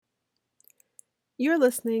You're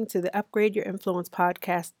listening to the Upgrade Your Influence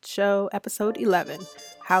podcast show, episode 11,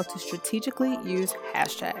 How to Strategically Use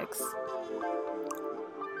Hashtags.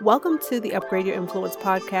 Welcome to the Upgrade Your Influence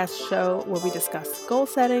podcast show, where we discuss goal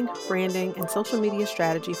setting, branding, and social media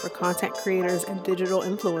strategy for content creators and digital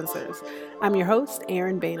influencers. I'm your host,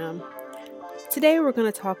 Erin Bainum. Today, we're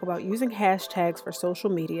going to talk about using hashtags for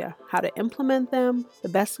social media, how to implement them, the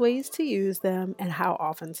best ways to use them, and how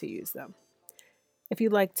often to use them. If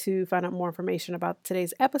you'd like to find out more information about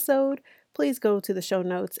today's episode, please go to the show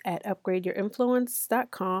notes at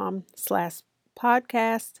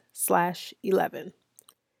upgradeyourinfluence.com/podcast/11.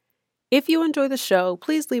 If you enjoy the show,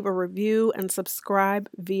 please leave a review and subscribe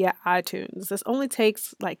via iTunes. This only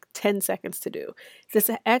takes like 10 seconds to do. This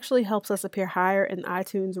actually helps us appear higher in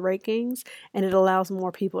iTunes rankings, and it allows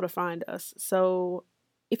more people to find us. So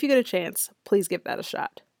if you get a chance, please give that a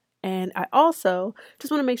shot. And I also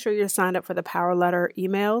just want to make sure you're signed up for the Power Letter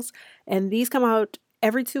emails. And these come out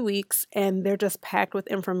every 2 weeks, and they're just packed with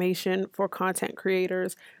information for content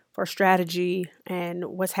creators, for strategy, and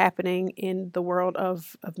what's happening in the world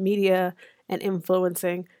of media and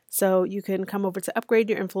influencing. So you can come over to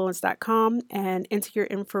upgradeyourinfluence.com and enter your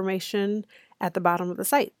information at the bottom of the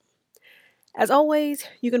site. As always,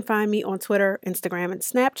 you can find me on Twitter, Instagram, and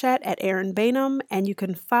Snapchat at Erin Bainum, and you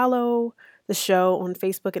can follow the show on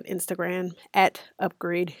Facebook and Instagram at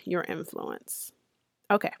Upgrade Your Influence.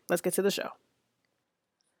 Okay, let's get to the show.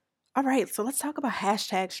 All right, so let's talk about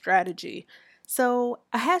hashtag strategy. So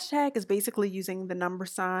a hashtag is basically using the number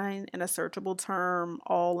sign and a searchable term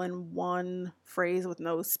all in one phrase with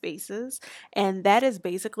no spaces. And that is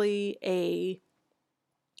basically a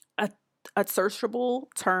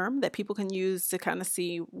searchable term that people can use to kind of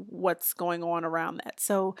see what's going on around that.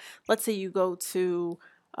 So let's say you go to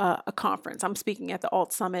a conference. I'm speaking at the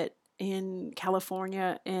Alt Summit in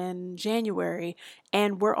California in January,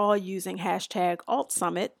 and we're all using hashtag Alt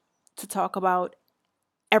Summit to talk about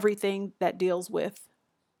everything that deals with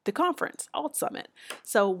the conference, Alt Summit.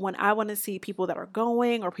 So when I want to see people that are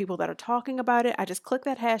going or people that are talking about it, I just click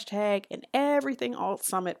that hashtag and everything Alt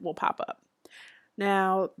Summit will pop up.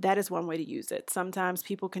 Now, that is one way to use it. Sometimes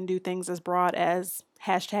people can do things as broad as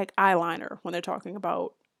hashtag eyeliner when they're talking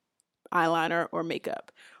about eyeliner or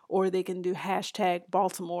makeup. Or they can do hashtag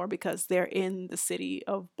Baltimore because they're in the city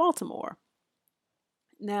of Baltimore.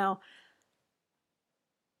 Now,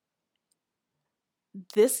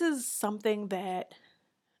 this is something that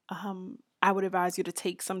I would advise you to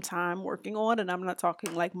take some time working on, and I'm not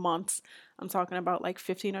talking like months. I'm talking about like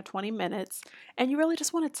 15 or 20 minutes. And you really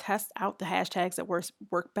just want to test out the hashtags that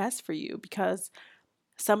work best for you, because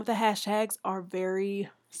some of the hashtags are very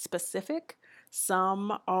specific,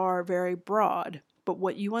 some are very broad. But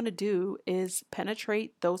what you want to do is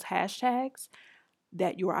penetrate those hashtags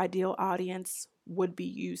that your ideal audience would be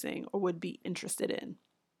using or would be interested in.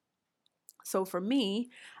 So for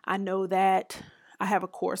me, I know that I have a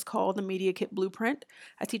course called the Media Kit Blueprint.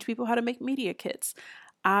 I teach people how to make media kits.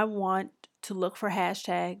 I want to look for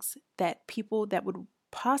hashtags that people that would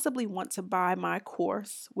possibly want to buy my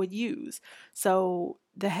course would use. So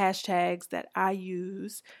the hashtags that I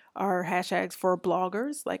use are hashtags for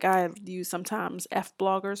bloggers. Like I use sometimes F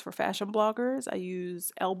bloggers for fashion bloggers. I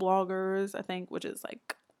use L bloggers, I think, which is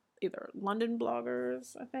like either London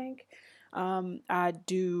bloggers, I think. I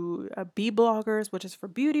do B bloggers, which is for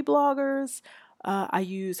beauty bloggers. I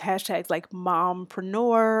use hashtags like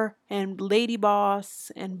mompreneur and lady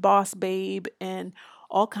boss and boss babe and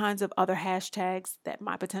all kinds of other hashtags that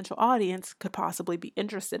my potential audience could possibly be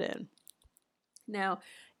interested in. Now,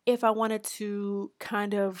 if I wanted to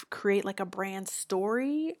kind of create like a brand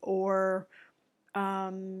story or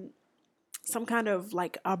some kind of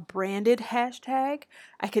like a branded hashtag,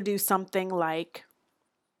 I could do something like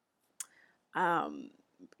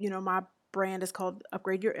my brand is called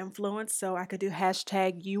Upgrade Your Influence. So I could do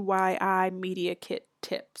hashtag UYI Media Kit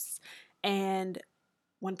Tips. And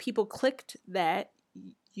when people clicked that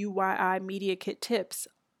UYI Media Kit Tips,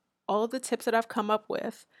 all of the tips that I've come up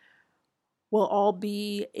with will all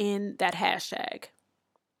be in that hashtag.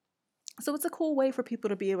 So it's a cool way for people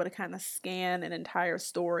to be able to kind of scan an entire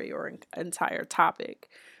story or an entire topic.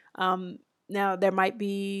 Now, there might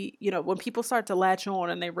be, when people start to latch on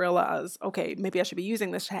and they realize, okay, maybe I should be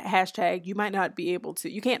using this hashtag, you might not be able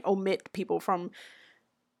to, you can't omit people from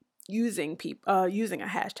using a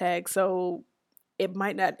hashtag. So it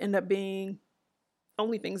might not end up being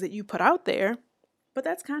only things that you put out there, but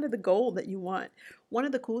that's kind of the goal that you want. One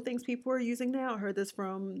of the cool things people are using now, I heard this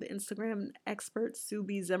from the Instagram expert, Sue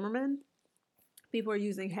B. Zimmerman. People are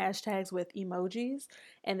using hashtags with emojis,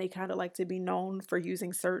 and they kind of like to be known for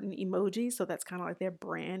using certain emojis. So that's kind of like their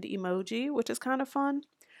brand emoji, which is kind of fun.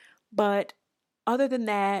 But other than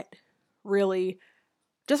that, really,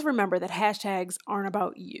 just remember that hashtags aren't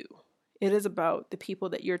about you. It is about the people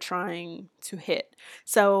that you're trying to hit.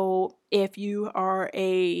 So if you are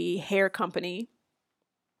a hair company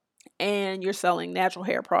and you're selling natural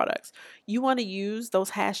hair products, you want to use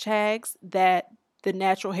those hashtags that the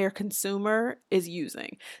natural hair consumer is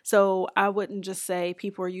using. So I wouldn't just say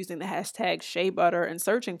people are using the hashtag shea butter and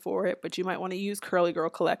searching for it, but you might want to use Curly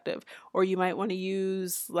Girl Collective, or you might want to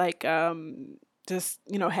use like just,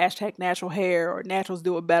 hashtag natural hair or naturals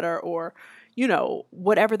do it better, or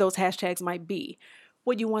whatever those hashtags might be.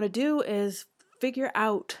 What you want to do is figure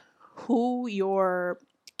out who your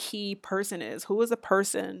key person is. Who is a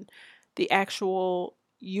person, the actual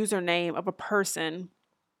username of a person,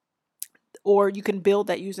 or you can build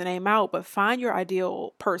that username out, but find your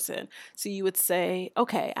ideal person. So you would say,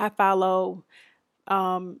 okay, I follow,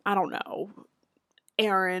 I don't know,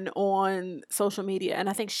 Erin on social media, and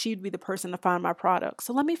I think she'd be the person to find my product.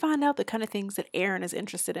 So let me find out the kind of things that Erin is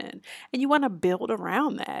interested in. And you want to build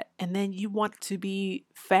around that, and then you want to be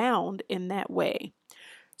found in that way.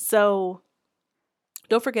 So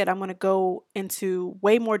don't forget, I'm going to go into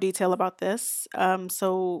way more detail about this.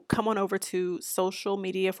 So come on over to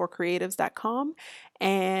socialmediaforcreatives.com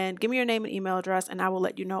and give me your name and email address, and I will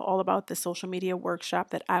let you know all about the social media workshop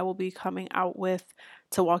that I will be coming out with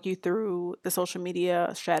to walk you through the social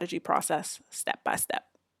media strategy process step by step.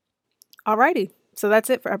 Alrighty. So that's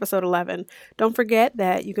it for episode 11. Don't forget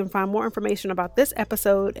that you can find more information about this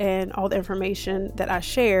episode and all the information that I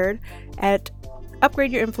shared at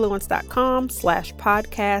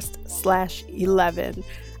upgradeyourinfluence.com/podcast/11.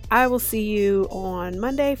 I will see you on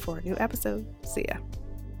Monday for a new episode. See ya.